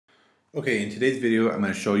Okay, in today's video, I'm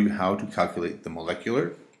going to show you how to calculate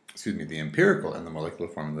the empirical and the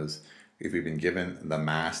molecular formulas if we've been given the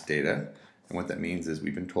mass data. And what that means is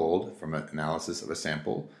we've been told from an analysis of a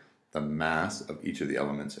sample, the mass of each of the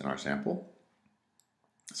elements in our sample.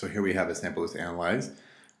 So here we have a sample that's analyzed,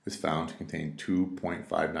 was found to contain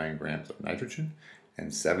 2.59 grams of nitrogen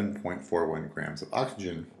and 7.41 grams of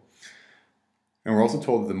oxygen. And we're also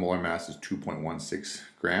told that the molar mass is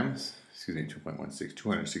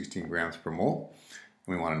 216 grams per mole.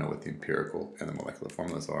 And we want to know what the empirical and the molecular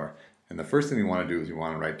formulas are. And the first thing we want to do is we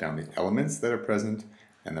want to write down the elements that are present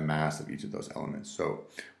and the mass of each of those elements. So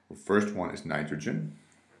the first one is nitrogen.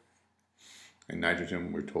 And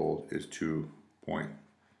nitrogen, we're told, is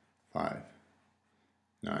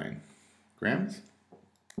 2.59 grams.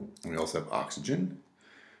 And we also have oxygen.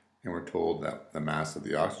 And we're told that the mass of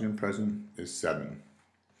the oxygen present is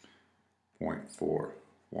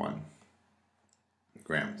 7.41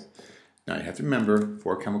 grams. Now you have to remember,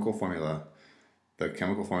 for a chemical formula, the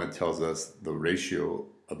chemical formula tells us the ratio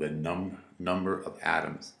of the number of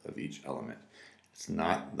atoms of each element. It's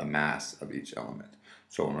not the mass of each element.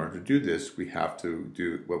 So in order to do this, we have to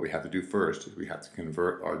do first is we have to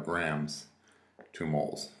convert our grams to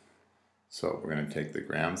moles. So we're going to take the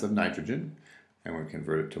grams of nitrogen and we're going to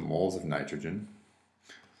convert it to moles of nitrogen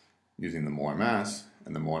using the molar mass,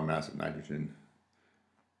 and the molar mass of nitrogen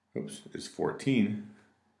is 14.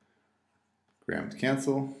 Grams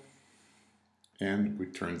cancel, and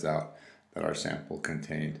it turns out that our sample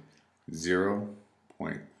contained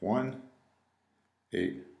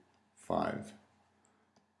 0.185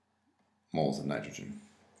 moles of nitrogen.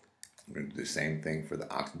 We're going to do the same thing for the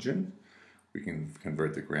oxygen. We can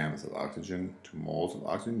convert the grams of oxygen to moles of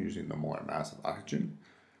oxygen using the molar mass of oxygen.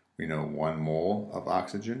 We know 1 mole of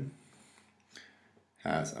oxygen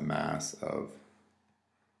has a mass of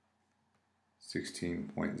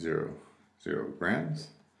 16.00 grams.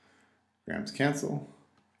 Grams cancel,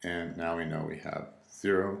 and now we know we have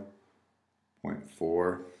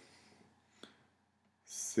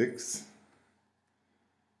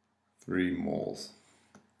 0.463 moles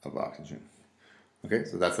of oxygen. Okay,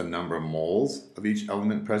 so that's the number of moles of each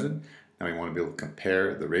element present. Now we want to be able to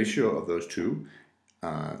compare the ratio of those two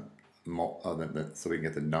so we can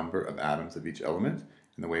get the number of atoms of each element.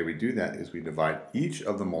 And the way we do that is we divide each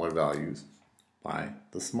of the molar values by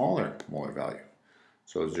the smaller molar value.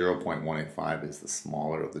 So 0.185 is the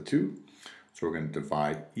smaller of the two. So we're going to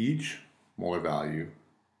divide each molar value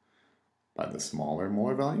by the smaller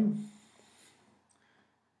molar value.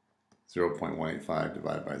 0.185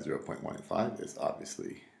 divided by 0.185 is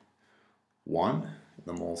obviously 1.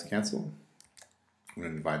 The moles cancel. We're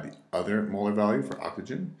going to divide the other molar value for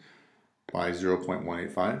oxygen by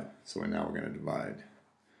 0.185. So now we're going to divide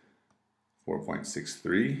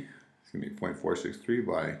 0.463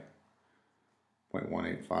 by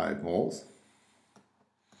 0.185 moles.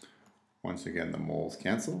 Once again, the moles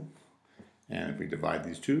cancel. And if we divide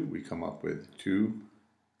these two, we come up with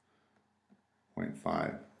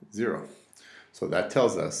 2.50. So that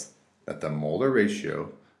tells us that the molar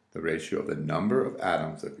ratio, the ratio of the number of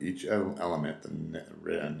atoms of each element, the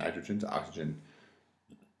nitrogen to oxygen,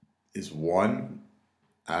 is 1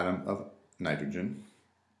 atom of nitrogen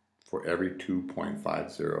for every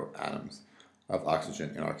 2.50 atoms of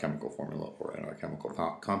oxygen in our chemical formula or in our chemical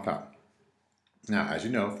compound. Now, as you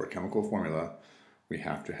know, for a chemical formula, we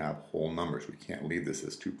have to have whole numbers. We can't leave this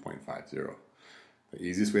as 2.50. The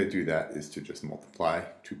easiest way to do that is to just multiply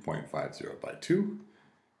 2.50 by 2,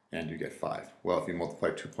 and you get 5. Well, if you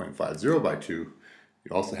multiply 2.50 by 2,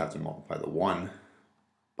 you also have to multiply the 1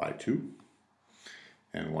 by 2,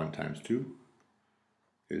 and 1 times 2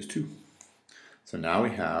 is 2. So now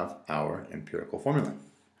we have our empirical formula.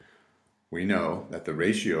 We know that the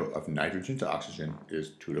ratio of nitrogen to oxygen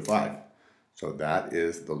is 2 to 5. So that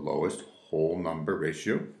is the lowest whole number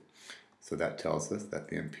ratio. So that tells us that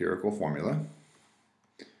the empirical formula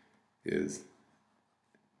is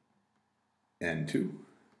N2O5.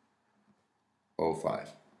 All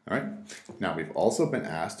right. Now we've also been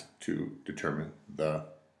asked to determine the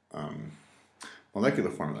molecular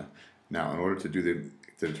formula. Now, in order to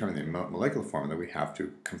determine the molecular formula, we have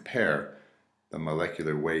to compare the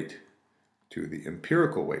molecular weight to the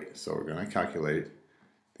empirical weight. So we're going to calculate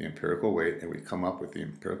the empirical weight, and we come up with the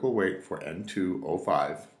empirical weight for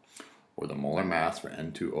N2O5, or the molar mass for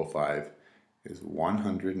N2O5 is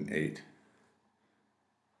 108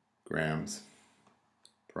 grams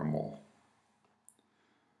per mole.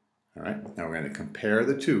 All right, now we're going to compare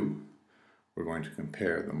the two. We're going to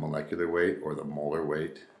compare the molecular weight or the molar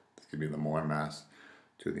weight, this could be the molar mass,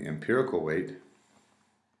 to the empirical weight. And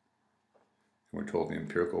we're told the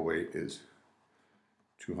empirical weight is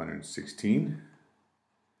 216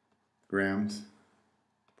 grams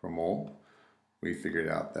per mole. We figured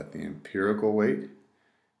out that the empirical weight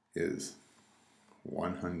is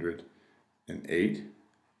 108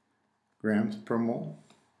 grams per mole.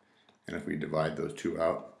 And if we divide those two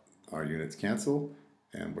out, our units cancel,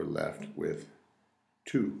 and we're left with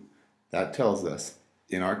 2. That tells us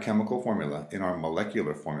in our chemical formula, in our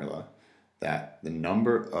molecular formula, that the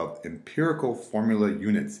number of empirical formula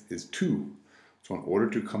units is 2. So in order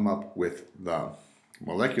to come up with the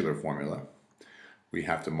molecular formula, we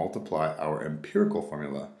have to multiply our empirical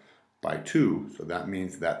formula by 2. So that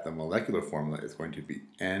means that the molecular formula is going to be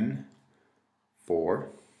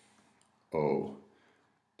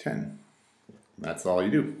N4O10. That's all you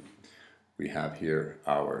do. We have here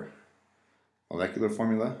our molecular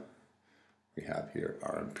formula. We have here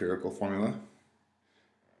our empirical formula.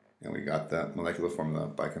 And we got that molecular formula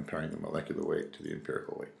by comparing the molecular weight to the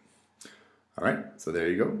empirical weight. All right, so there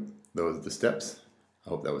you go. Those are the steps. I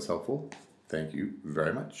hope that was helpful. Thank you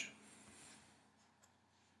very much.